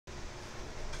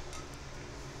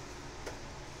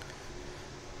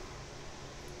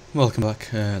Welcome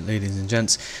back, ladies and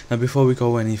gents. Now before we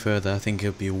go any further, I think it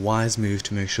would be a wise move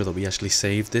to make sure that we actually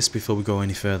save this before we go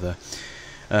any further.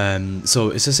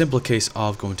 So it's a simple case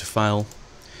of going to File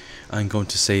and going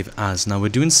to Save As. Now we're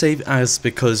doing Save As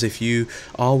because if you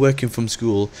are working from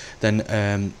school,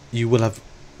 then you will have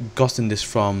gotten this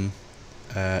from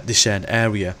the shared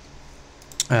area,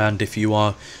 and if you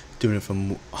are doing it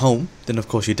from home, then of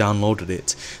course you downloaded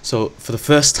it. So for the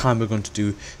first time we're going to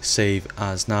do Save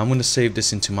As. Now I'm going to save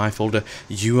this into my folder.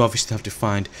 You obviously have to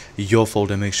find your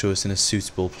folder, make sure it's in a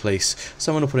suitable place.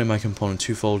 So I'm going to put it in my component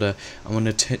 2 folder. I'm going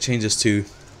to change this to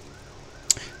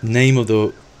name of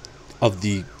the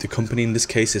company. In this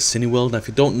case is Cineworld. Now if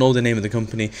you don't know the name of the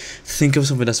company, think of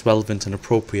something that's relevant and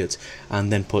appropriate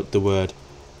and then put the word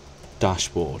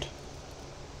dashboard.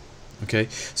 Okay,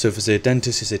 so if it's a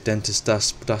dentist, it's a dentist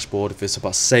dashboard. If it's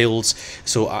about sales,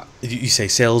 so you say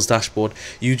sales dashboard.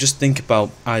 You just think about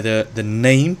either the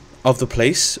name of the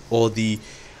place or the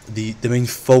main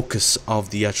focus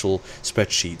of the actual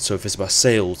spreadsheet. So if it's about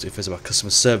sales, if it's about customer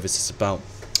service, it's about,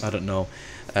 I don't know,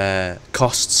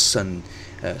 costs and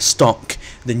stock,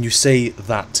 then you say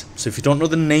that. So if you don't know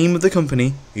the name of the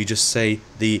company, you just say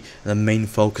the main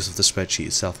focus of the spreadsheet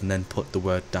itself and then put the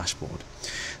word dashboard.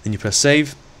 Then you press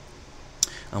save.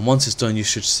 And once it's done, you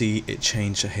should see it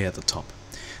change here at the top.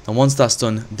 And once that's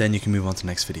done, then you can move on to the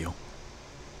next video.